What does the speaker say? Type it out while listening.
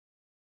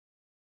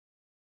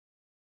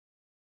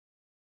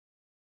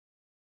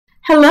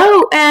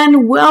Hello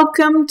and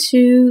welcome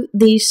to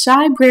the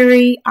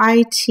Cybrary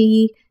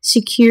IT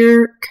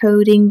Secure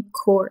Coding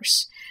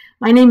course.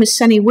 My name is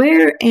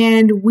SANSICWE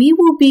and we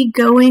will be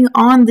going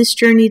on this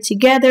journey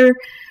together,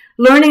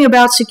 learning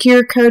about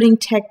secure coding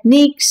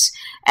techniques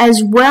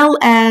as well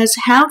as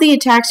how the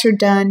attacks are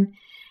done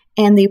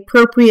and the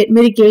appropriate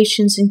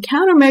mitigations and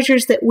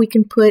countermeasures that we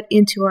can put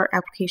into our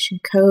application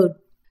code.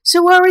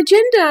 So our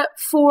agenda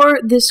for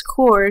this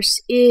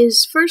course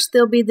is, first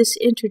there'll be this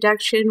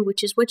introduction,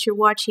 which is what you're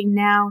watching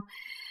now.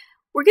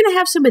 We're going to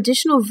have some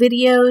additional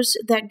videos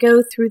that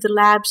go through the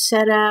lab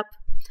setup,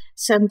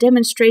 some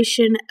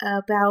demonstration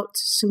about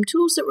some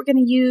tools that we're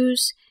going to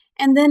use,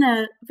 and then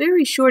a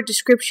very short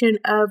description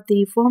of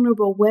the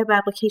vulnerable web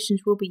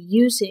applications we'll be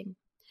using.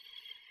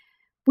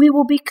 We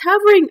will be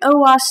covering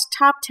OWASP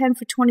Top 10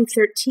 for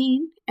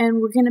 2013, and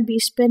we're going to be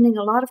spending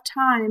a lot of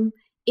time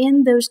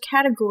in those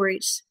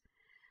categories.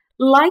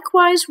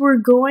 Likewise, we're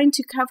going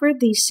to cover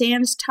the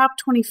SANS Top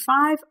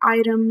 25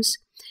 items,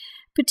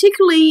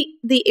 particularly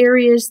the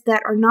areas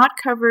that are not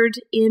covered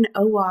in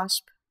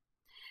OWASP.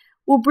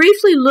 We'll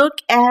briefly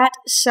look at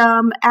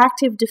some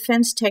active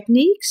defense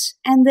techniques,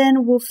 and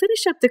then we'll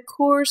finish up the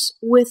course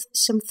with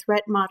some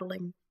threat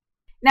modeling.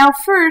 Now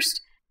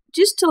first,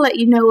 just to let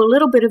you know a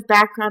little bit of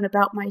background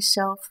about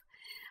myself,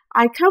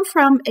 I come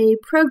from a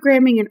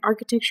programming and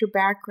architecture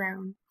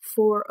background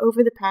for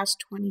over the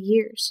past 20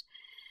 years.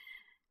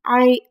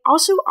 I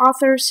also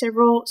author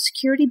several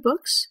security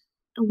books.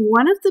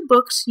 One of the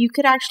books you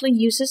could actually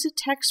use as a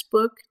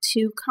textbook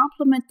to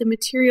complement the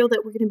material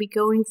that we're going to be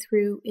going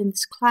through in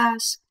this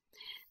class.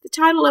 The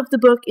title of the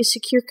book is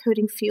Secure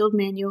Coding Field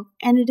Manual,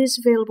 and it is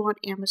available on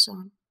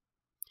Amazon.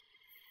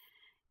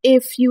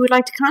 If you would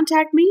like to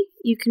contact me,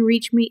 you can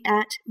reach me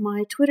at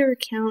my Twitter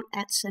account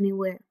at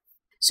SANSICWE.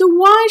 So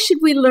why should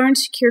we learn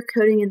secure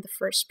coding in the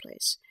first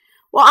place?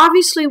 Well,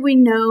 obviously we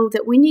know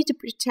that we need to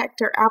protect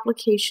our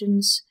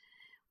applications,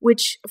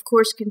 which of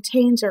course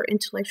contains our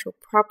intellectual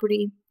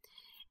property.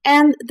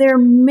 And there are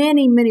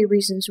many, many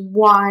reasons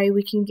why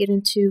we can get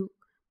into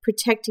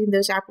protecting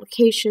those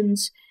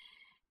applications.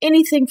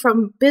 Anything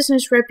from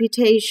business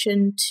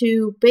reputation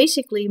to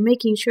basically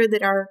making sure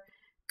that our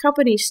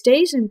company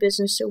stays in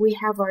business so we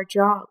have our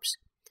jobs.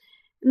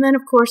 And then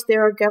of course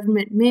there are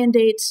government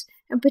mandates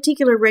and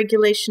particular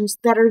regulations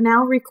that are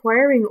now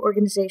requiring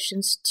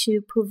organizations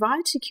to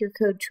provide secure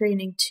code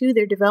training to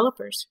their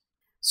developers.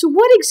 So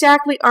what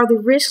exactly are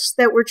the risks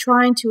that we're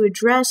trying to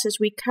address as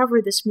we cover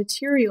this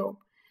material?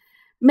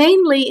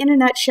 Mainly, in a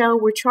nutshell,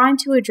 we're trying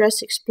to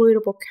address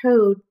exploitable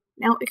code.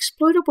 Now,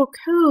 exploitable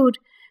code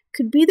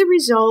could be the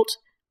result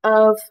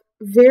of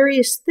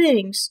various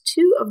things.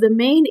 Two of the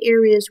main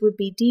areas would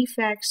be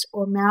defects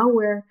or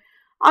malware.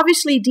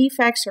 Obviously,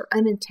 defects are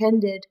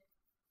unintended.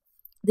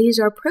 These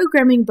are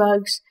programming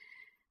bugs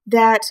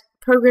that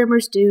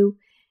programmers do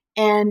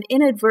and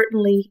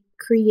inadvertently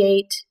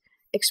create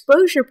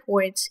exposure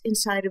points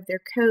inside of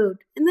their code.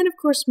 And then, of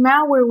course,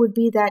 malware would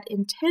be that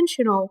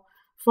intentional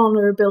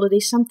vulnerability,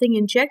 something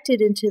injected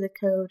into the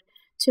code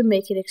to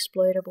make it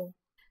exploitable.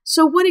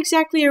 So what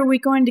exactly are we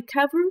going to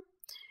cover?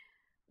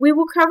 We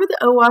will cover the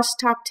OWASP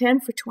Top 10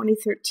 for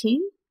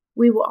 2013.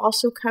 We will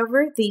also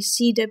cover the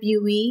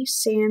CWE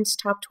SANS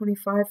Top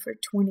 25 for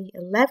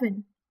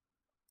 2011.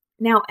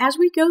 Now, as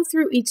we go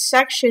through each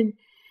section,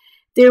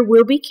 there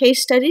will be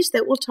case studies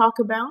that we'll talk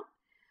about.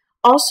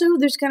 Also,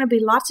 there's going to be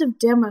lots of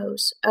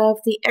demos of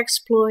the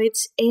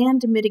exploits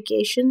and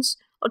mitigations.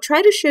 I'll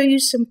try to show you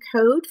some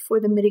code for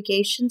the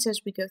mitigations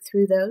as we go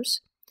through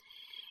those.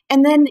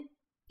 And then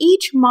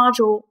each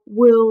module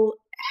will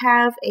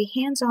have a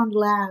hands-on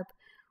lab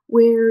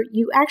where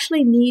you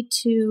actually need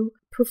to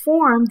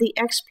perform the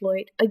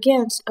exploit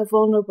against a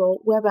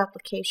vulnerable web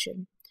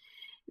application.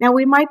 Now,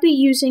 we might be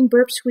using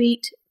Burp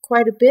Suite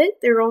quite a bit.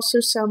 There are also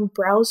some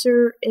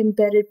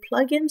browser-embedded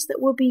plugins that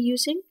we'll be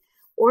using,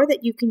 or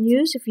that you can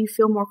use if you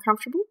feel more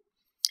comfortable.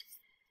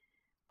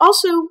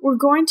 Also, we're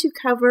going to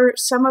cover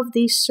some of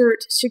the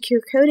CERT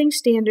secure coding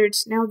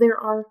standards. Now, there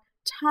are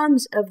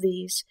tons of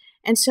these,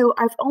 and so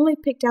I've only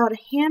picked out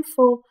a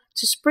handful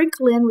to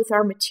sprinkle in with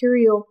our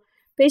material,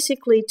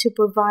 basically to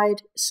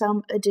provide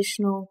some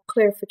additional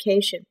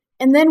clarification.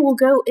 And then we'll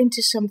go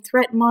into some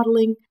threat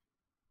modeling.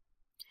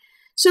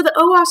 So the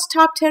OWASP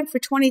Top 10 for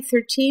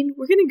 2013,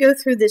 we're going to go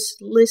through this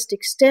list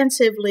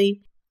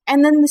extensively.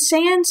 And then the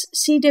SANS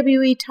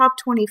CWE Top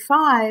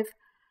 25,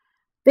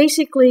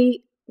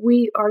 basically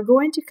we are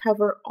going to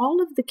cover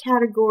all of the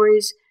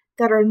categories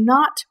that are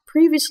not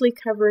previously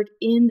covered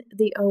in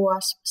the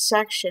OWASP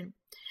section.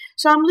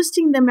 So I'm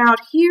listing them out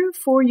here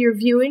for your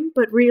viewing,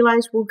 but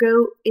realize we'll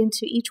go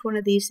into each one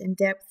of these in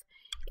depth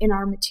in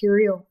our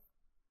material.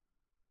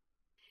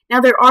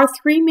 Now there are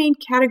three main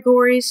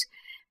categories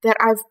that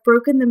I've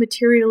broken the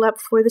material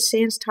up for the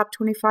SANS Top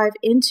 25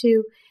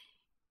 into.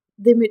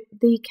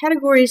 The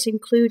categories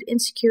include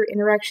insecure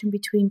interaction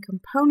between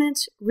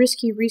components,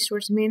 risky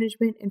resource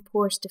management, and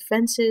porous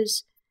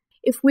defenses.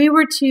 If we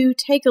were to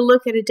take a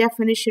look at a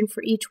definition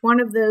for each one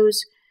of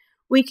those,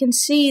 we can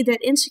see that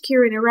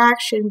insecure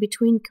interaction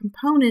between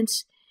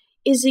components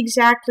is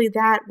exactly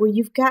that, where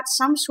you've got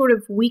some sort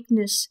of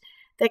weakness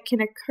that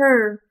can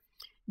occur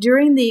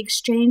during the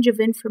exchange of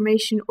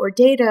information or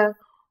data,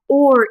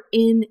 or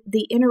in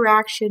the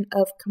interaction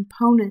of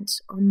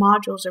components or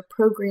modules or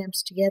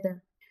programs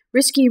together.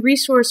 Risky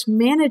resource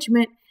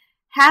management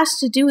has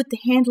to do with the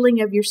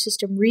handling of your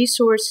system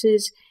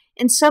resources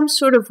in some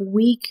sort of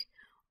weak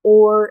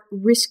or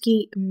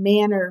risky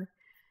manner.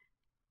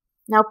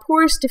 Now,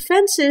 porous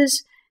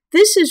defenses,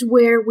 this is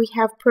where we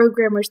have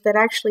programmers that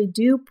actually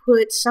do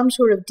put some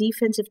sort of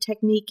defensive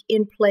technique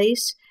in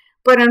place,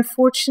 but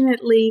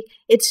unfortunately,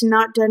 it's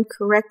not done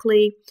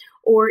correctly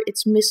or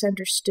it's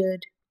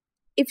misunderstood.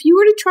 If you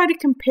were to try to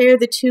compare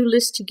the two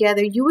lists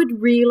together, you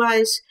would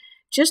realize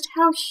just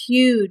how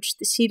huge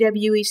the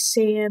CWE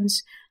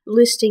SANS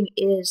listing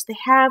is. They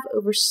have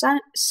over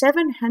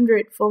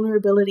 700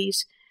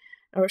 vulnerabilities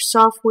or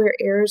software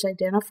errors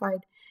identified,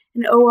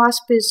 and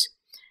OWASP is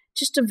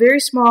just a very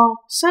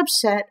small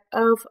subset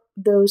of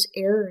those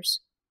errors.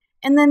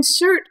 And then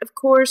CERT, of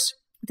course,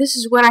 this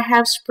is what I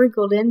have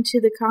sprinkled into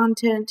the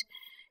content,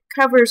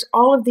 covers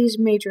all of these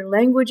major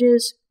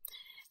languages,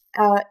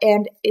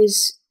 and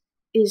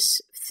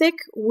is thick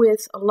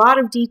with a lot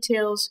of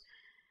details.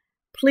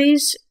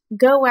 Please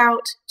go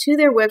out to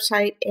their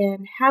website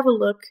and have a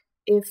look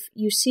if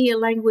you see a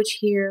language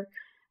here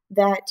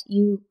that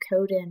you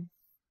code in.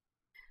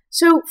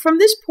 So from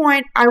this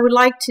point, I would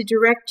like to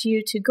direct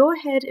you to go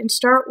ahead and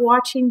start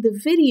watching the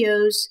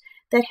videos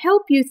that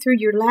help you through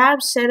your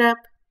lab setup.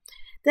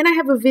 Then I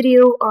have a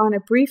video on a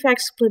brief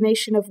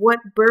explanation of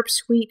what Burp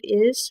Suite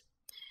is.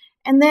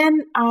 And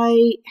then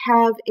I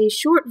have a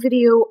short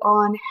video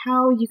on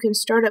how you can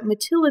start up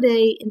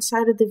Matilda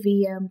inside of the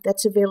VM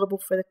that's available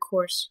for the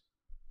course.